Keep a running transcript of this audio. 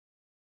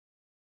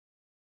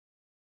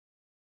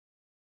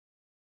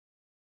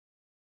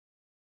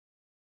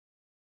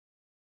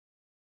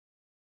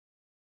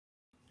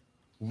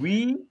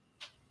We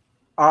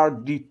are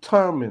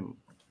determined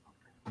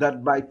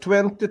that by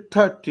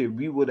 2030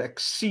 we would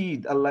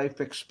exceed a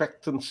life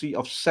expectancy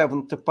of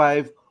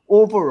 75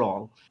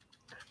 overall.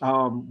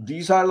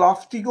 These are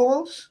lofty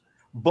goals,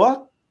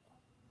 but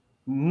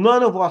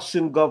none of us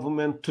in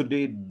government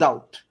today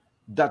doubt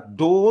that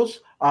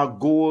those are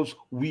goals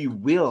we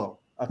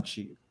will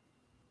achieve.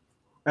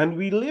 And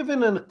we live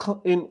in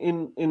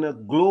a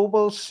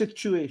global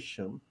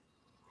situation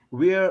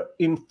where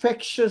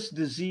infectious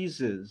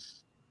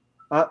diseases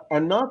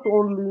are not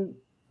only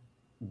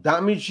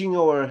damaging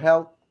our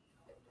health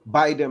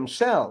by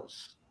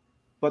themselves,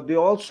 but they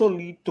also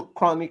lead to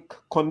chronic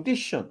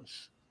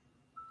conditions.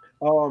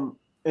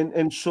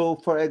 And so,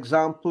 for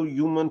example,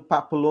 human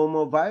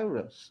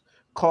papillomavirus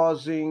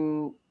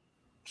causing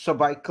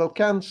cervical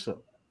cancer,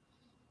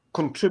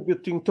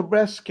 contributing to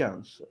breast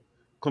cancer,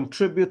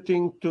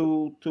 contributing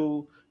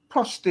to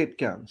prostate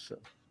cancer.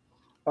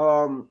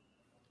 Um,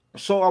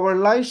 so, our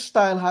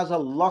lifestyle has a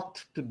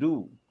lot to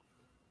do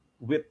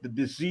with the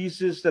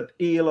diseases that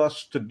ail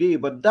us today,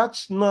 but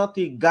that's not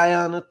a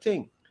Guyana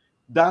thing.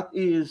 That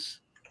is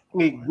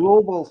a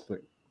global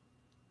thing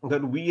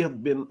that we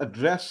have been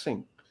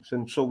addressing.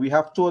 And so we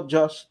have to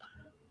adjust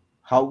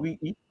how we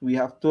eat, we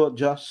have to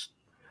adjust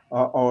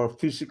our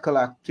physical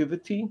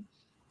activity,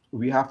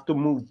 we have to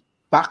move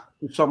back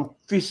to some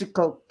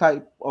physical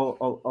type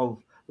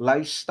of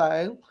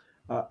lifestyle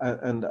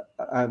and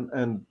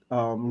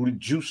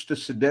reduce the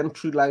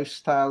sedentary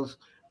lifestyles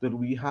that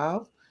we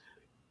have.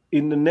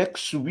 In the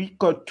next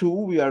week or two,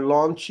 we are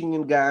launching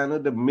in Guyana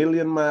the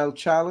Million Mile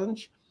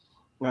Challenge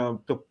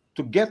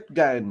to get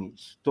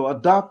Guyanese to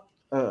adopt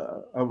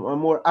a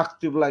more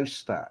active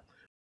lifestyle.